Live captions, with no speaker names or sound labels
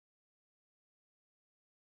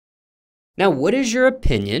Now, what is your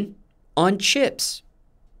opinion on chips?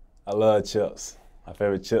 I love chips. My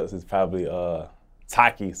favorite chips is probably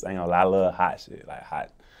Takis. I ain't gonna lie, I love hot shit, like hot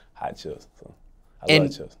chips. So I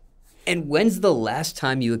love chips. And when's the last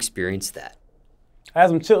time you experienced that? I had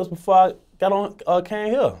some chips before I got on came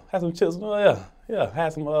here. Had some chips. Oh yeah.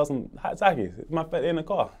 Had some hot Takis. My favorite in the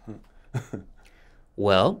car.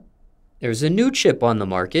 Well, there's a new chip on the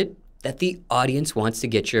market that the audience wants to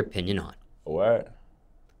get your opinion on. Word.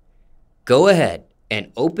 Go ahead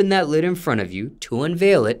and open that lid in front of you to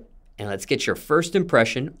unveil it, and let's get your first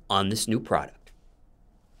impression on this new product.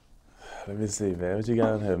 Let me see, man. What you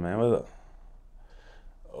got in here, man? What's up?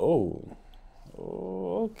 Oh,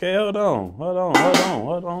 okay. Hold on.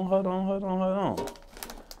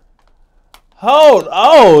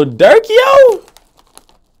 Oh, Durk, yo.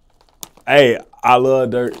 Hey, I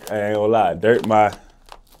love Durk. I ain't gonna lie. Durk, my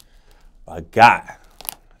guy.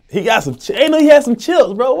 He got some. I ain't know he had some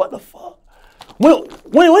chips, bro. What the fuck?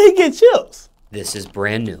 When he get chips? This is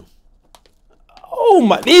brand new. Oh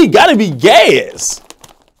my, these gotta be gas.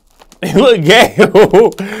 They look gas.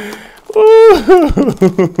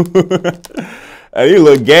 Hey, you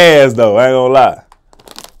look gas though. I ain't gonna lie.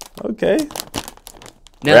 Okay.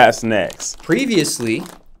 Now, Rap snacks. Previously,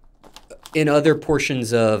 in other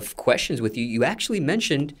portions of questions with you, you actually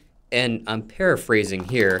mentioned, and I'm paraphrasing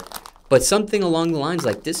here, but something along the lines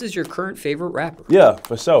like, this is your current favorite rapper. Yeah,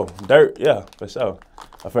 for sure. Durk, yeah, for sure.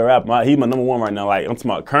 My favorite rapper, he's my number one right now. Like, I'm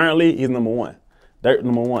talking about currently, he's number one. Durk,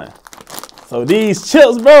 number one. So these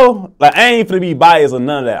chips, bro, like, I ain't finna be biased or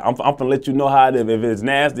none of that. I'm finna let you know how it is. If it's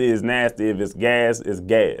nasty, it's nasty. If it's gas, it's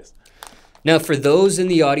gas. Now, for those in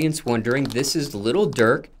the audience wondering, this is Lil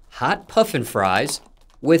Durk hot puffin fries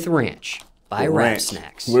with ranch by Rap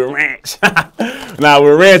Snacks. With ranch. Nah,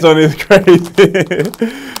 with ranch on this crazy.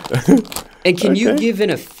 And can you give an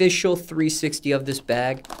official 360 of this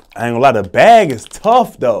bag? I ain't gonna lie, the bag is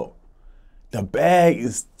tough though. The bag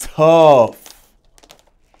is tough.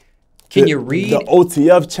 Can you read? The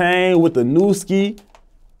OTF chain with the new ski,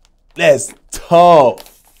 that's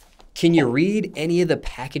tough. Can you read any of the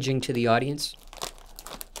packaging to the audience?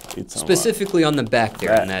 Specifically on the back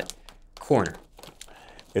there in that corner.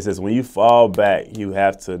 It says, when you fall back, you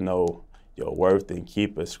have to know your worth and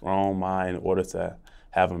keep a strong mind in order to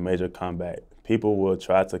have a major comeback. People will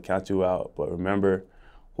try to count you out, but remember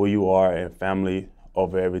who you are and family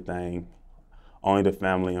over everything. Only the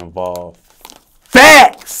family involved.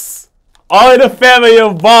 Facts! Only the family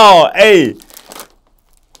involved. Hey.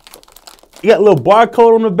 You got a little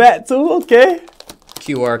barcode on the back too? Okay.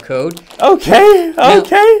 QR code. Okay,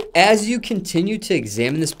 okay. Now, as you continue to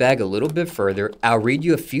examine this bag a little bit further, I'll read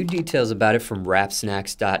you a few details about it from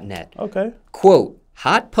rapsnacks.net. Okay. Quote,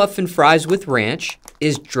 hot puffin fries with ranch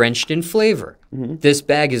is drenched in flavor. This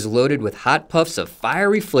bag is loaded with hot puffs of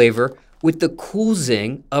fiery flavor with the cool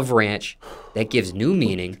zing of ranch that gives new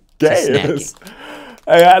meaning to snacking.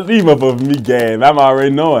 Hey, I leave up of me gas. I'm already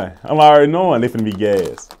knowing they finna be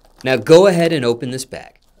gas. Now go ahead and open this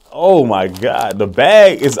bag. Oh my God, the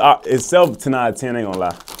bag is itself 10 out of 10, ain't gonna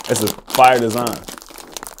lie. It's a fire design.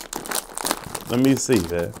 Let me see,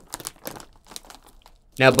 man.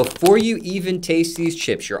 Now before you even taste these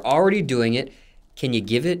chips, you're already doing it. Can you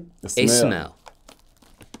give it a smell?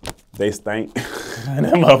 They stink. That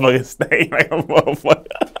motherfucker stink like a motherfucker.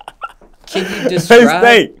 Can you describe?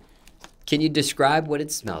 They stink. Can you describe what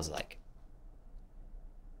it smells like?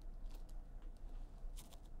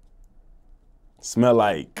 Smell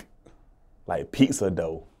like pizza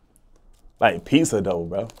dough. Like pizza dough,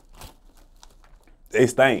 bro. They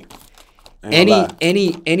stink.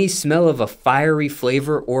 Any smell of a fiery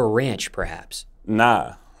flavor or ranch, perhaps?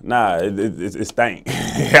 Nah, it stink.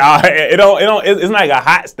 It's not like a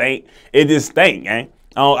hot stink. It just stink, eh?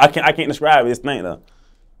 I can't describe it. It stink though.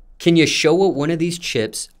 Can you show what one of these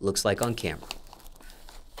chips looks like on camera?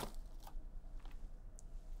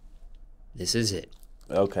 This is it.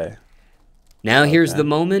 Okay. Now here's the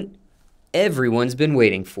moment everyone's been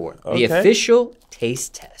waiting for. The official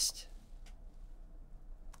taste test.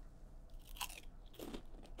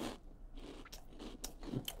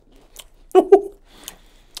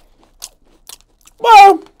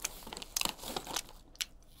 Well,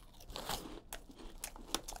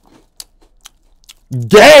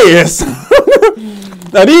 gas.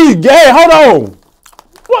 Now these gas, hold on.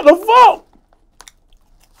 What the fuck?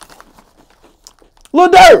 Lil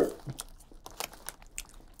Durk.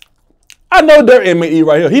 I know Durk ain't made these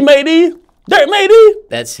right here. He made these? Durk made these?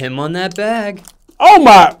 That's him on that bag. Oh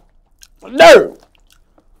my, Durk.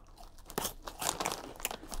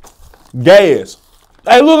 Gas.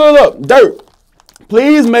 Hey, look, Durk.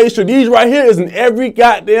 Please make sure these right here is in every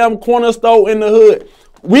goddamn corner store in the hood.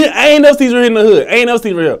 I ain't never seen right here in the hood. I ain't never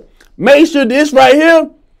seen right here. Make sure this right here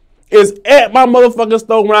is at my motherfucking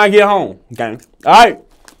stove when I get home. Okay. All right.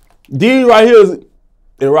 These right here is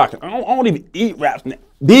rocking. I don't even eat wraps now.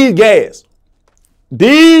 These gas.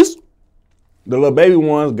 These, the little baby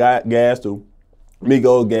ones got gas too.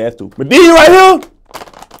 Migos gas too. But these right here,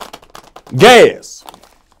 gas.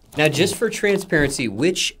 Now, just for transparency,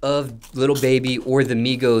 which of Little Baby or the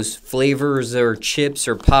Migos flavors or chips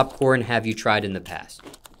or popcorn have you tried in the past,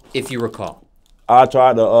 if you recall? I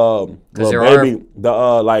tried the Little Baby,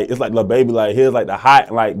 like it's like Little Baby, like here's like the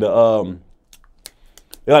hot, like the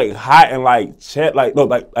they're like hot and like chet, like no,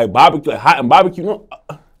 like barbecue, like hot and barbecue. No,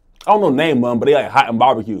 I don't know the name of them, but they like hot and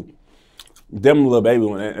barbecue. Them Little Baby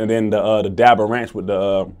one, and then the Dabber Ranch with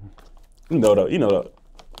the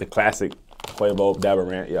the classic Quavo Dabber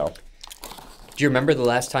Ranch, yo. Do you remember the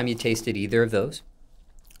last time you tasted either of those?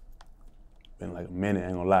 Been like a minute,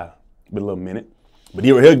 ain't gonna lie. Been a little minute. But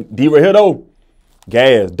D right here though,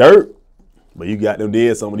 gas, dirt. But you got them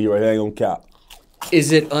dead, some of these right here ain't gonna count.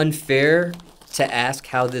 Is it unfair to ask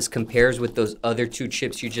how this compares with those other two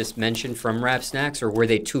chips you just mentioned from Rap Snacks, or were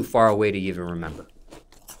they too far away to even remember?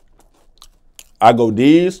 I go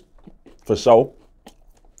D's for sure.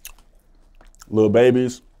 Little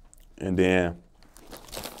Babies, and then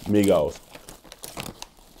Migos.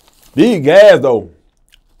 These gas though.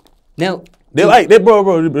 Now they like they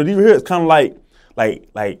bro, but you hear it's kind of like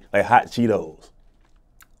hot Cheetos.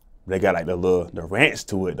 They got like the ranch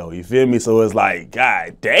to it though. You feel me? So it's like,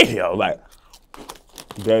 god damn, like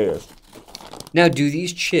gas. Now, do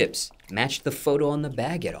these chips match the photo on the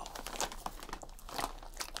bag at all?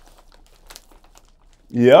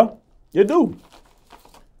 Yeah, you do.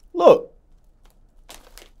 Look.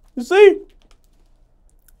 You see?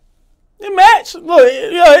 It match. Look,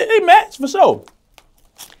 it match for sure.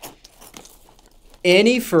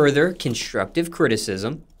 Any further constructive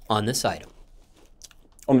criticism on this item?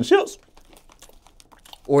 On the chips?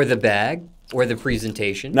 Or the bag? Or the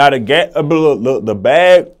presentation? Now the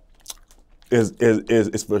bag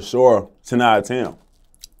is for sure 10 out of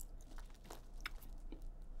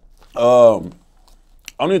 10.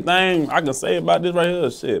 Only thing I can say about this right here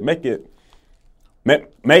is shit. Make them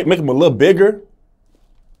a little bigger.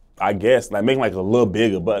 I guess, like make them like a little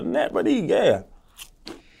bigger, but not really, yeah.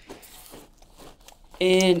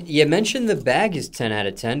 And you mentioned the bag is 10 out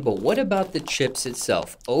of 10, but what about the chips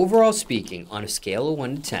itself? Overall speaking, on a scale of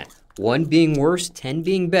 1 to 10, 1 being worst, 10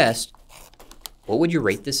 being best, what would you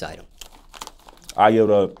rate this item? I give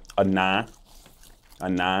it a 9. A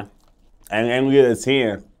 9. And we get a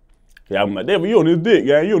 10. Yeah, I'm like, David, you on this dick,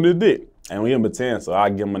 yeah, you on this dick. And we give him a 10, so I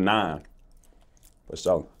give him a 9. For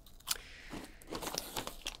sure.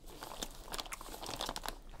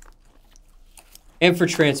 And for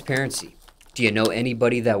transparency, do you know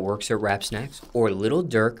anybody that works at Rap Snacks or Lil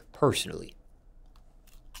Durk personally?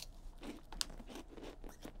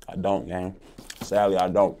 I don't, gang. Sadly, I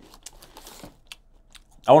don't.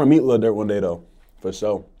 I want to meet Lil Durk one day, though, for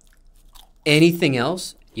sure. Anything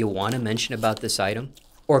else you want to mention about this item?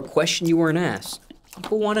 Or a question you weren't asked?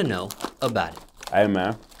 People want to know about it. Hey,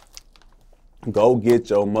 man. Go get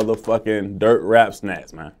your motherfucking Dirt Rap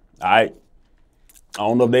Snacks, man. All right? I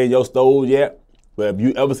don't know if they in your stove yet, but if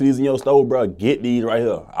you ever see these in your stove, bro, get these right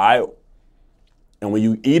here, all right? And when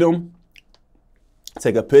you eat them,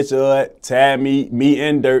 take a picture of it, tag me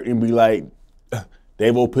and Dirt, and be like,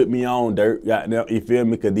 they will put me on, Dirt. Goddamn, you feel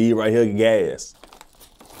me? Because these right here gas.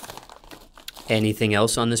 Anything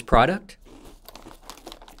else on this product?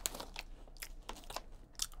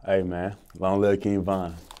 Hey, man. Long live King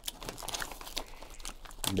Von.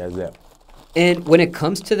 That's it. And when it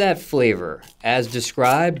comes to that flavor, as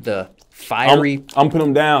described, the fiery... I'm putting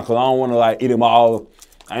them down because I don't want to, like, eat them all.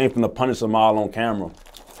 I ain't finna punish them all on camera.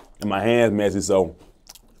 And my hand's messy, so...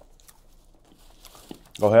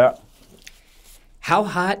 Go ahead. How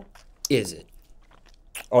hot is it?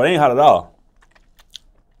 Oh, it ain't hot at all.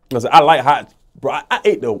 Listen, I like hot... Bro, I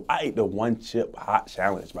ate the one chip hot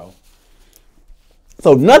challenge, bro.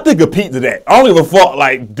 So nothing compete to that. I don't give a fuck.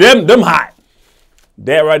 Like, them hot.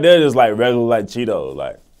 That right there is like regular like Cheetos.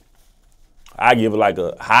 Like, I give it like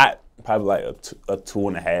a hot, probably like a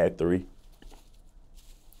 2.5, 3.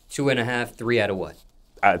 2.5, 3 out of what?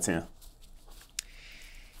 Out of 10.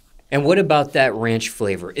 And what about that ranch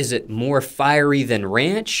flavor? Is it more fiery than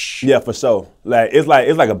ranch? Yeah, for sure. Like it's like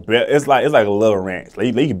a little ranch. Like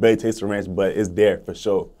you can barely taste the ranch, but it's there for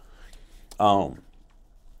sure. But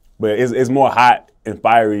it's more hot and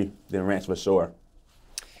fiery than ranch for sure.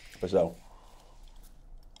 For sure.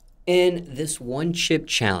 In this one chip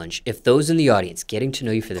challenge, if those in the audience getting to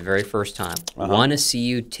know you for the very first time want to see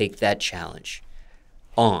you take that challenge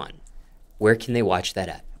on, where can they watch that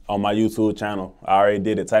at? On my YouTube channel. I already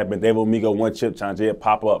did it. Type in Davo Migo 1 chip challenge. It'll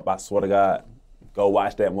pop up. I swear to God. Go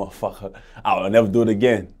watch that motherfucker. I will never do it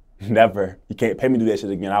again. Never. You can't pay me to do that shit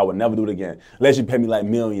again. I would never do it again. Unless you pay me like $1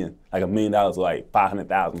 million or like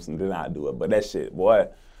 500,000, then I'll do it. But that shit, boy,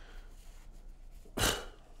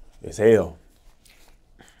 it's hell.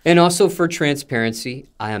 And also for transparency,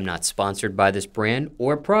 I am not sponsored by this brand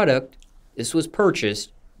or product. This was purchased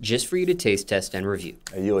just for you to taste test and review.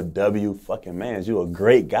 Hey, you're a W fucking man. You're a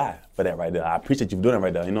great guy for that right there. I appreciate you for doing that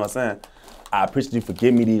right there. You know what I'm saying? I appreciate you for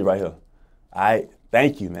giving me these right here. All right?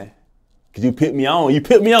 Thank you, man. Because you put me on. You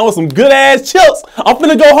put me on with some good-ass chips. I'm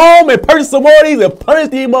finna go home and purchase some more of these and punish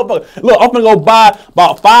these motherfuckers. Look, I'm finna go buy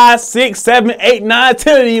about 5, 6, 7, 8, 9,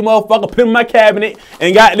 10 of these motherfuckers, put them in my cabinet,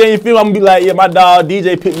 and goddamn, you feel me? I'm gonna be like, yeah, my dog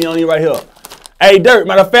DJ put me on you right here. Hey, Durk,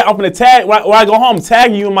 matter of fact, I'm finna tag, when I go home,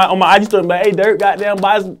 tag you on my IG story, but hey, Durk, goddamn,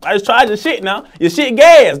 I just tried your shit now. Your shit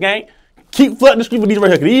gas, gang. Keep flooding the street with these right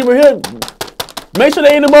here, because these right here, make sure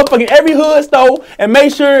they in the motherfucking every hood store, and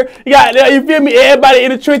make sure, you feel me, everybody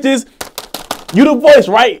in the trenches, you the voice,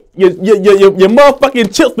 right? Your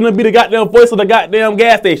motherfucking chips gonna be the goddamn voice of the goddamn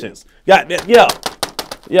gas stations. Goddamn,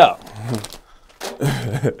 yeah.